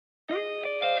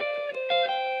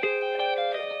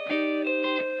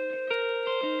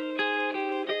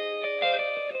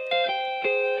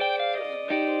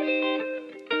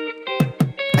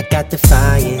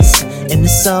defiance in the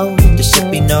soul, there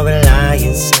should be no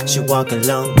reliance. Should walk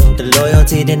alone, the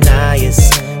loyalty deniers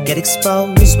get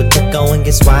exposed when the going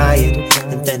gets wired,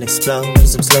 and then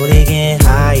explodes. I'm slowly getting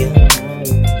higher.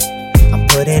 I'm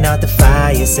putting out the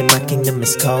fires, and my kingdom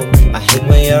is cold. I hate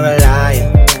when you're a liar.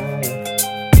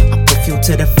 I put fuel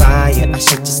to the fire, I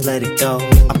should just let it go.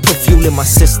 I put fuel in my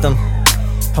system,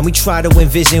 and we try to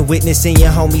envision witnessing your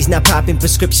homies not popping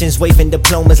prescriptions, waving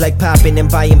diplomas like popping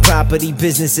and buying property.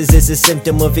 Businesses is a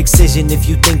symptom of excision. If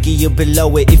you thinking you're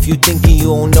below it, if you thinking you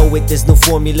don't know it, there's no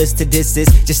formulas to this.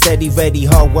 It's just steady, ready,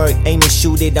 hard work, aim and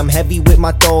shoot it. I'm heavy with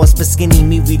my thoughts, but skinny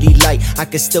me really light. I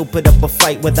can still put up a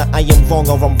fight whether I am wrong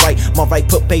or I'm right. My right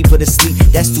put paper to sleep,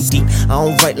 that's too deep. I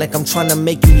don't write like I'm trying to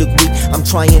make you look weak. I'm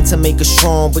trying to make us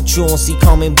strong, but you don't see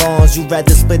common bonds. You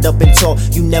rather split up and talk,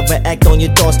 you never act on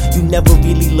your thoughts. You never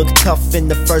really look tough in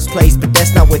the first place, but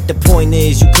that's not what the point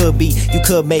is. You could be, you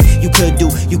could make, you could do,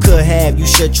 you could have, you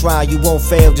should try, you won't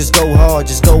fail. Just go hard,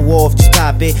 just go off, just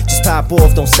pop it, just pop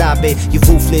off, don't stop it. You're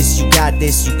ruthless, you got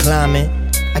this, you climbing.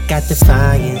 I got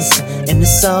defiance in the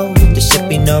soul, there should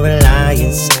be no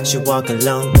reliance. Should walk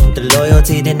alone, the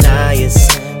loyalty deniers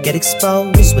get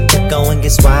exposed when the going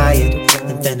gets wired,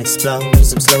 and then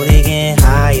explodes. I'm slowly getting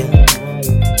higher.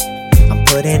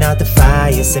 Putting out the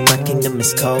fires, and my kingdom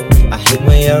is cold. I hate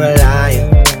when you're a liar.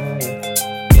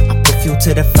 I put fuel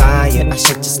to the fire, I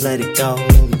should just let it go.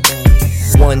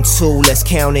 1, 2, let's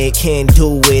count it, can't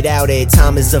do without it.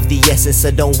 Time is of the essence,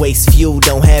 so don't waste fuel,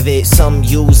 don't have it. Some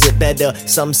use it better,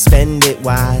 some spend it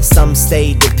wise. Some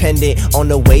stay dependent on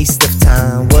the waste of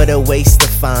time. What a waste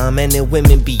of time. Men and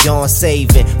women beyond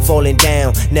saving, falling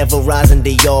down, never rising,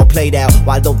 they all played out.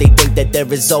 Why don't they think that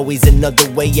there is always another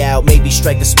way out? Maybe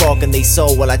strike a spark in they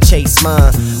soul while I chase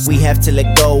mine. We have to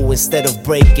let go instead of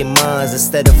breaking minds.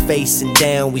 Instead of facing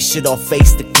down, we should all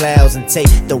face the clouds and take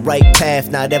the right path,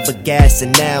 not ever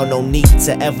gassing now. No need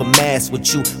to ever mask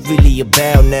what you really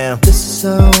about now. This is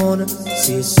how I wanna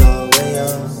see us all way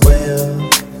up, way up,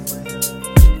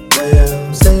 way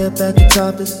up. Stay up at the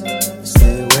top,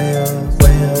 stay way up,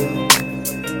 way up,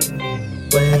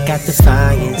 way up. I got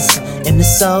defiance in the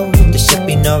soul, there should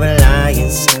be no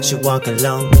reliance. Should walk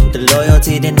alone, the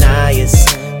loyalty deniers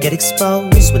get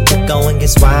exposed when the going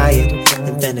gets wired,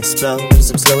 and then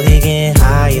explodes. I'm slowly getting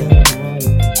higher.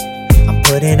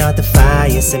 Putting out the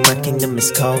fires, and my kingdom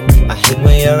is cold. I hate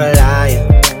when you're a liar.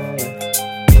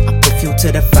 I put fuel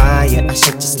to the fire, I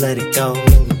should just let it go.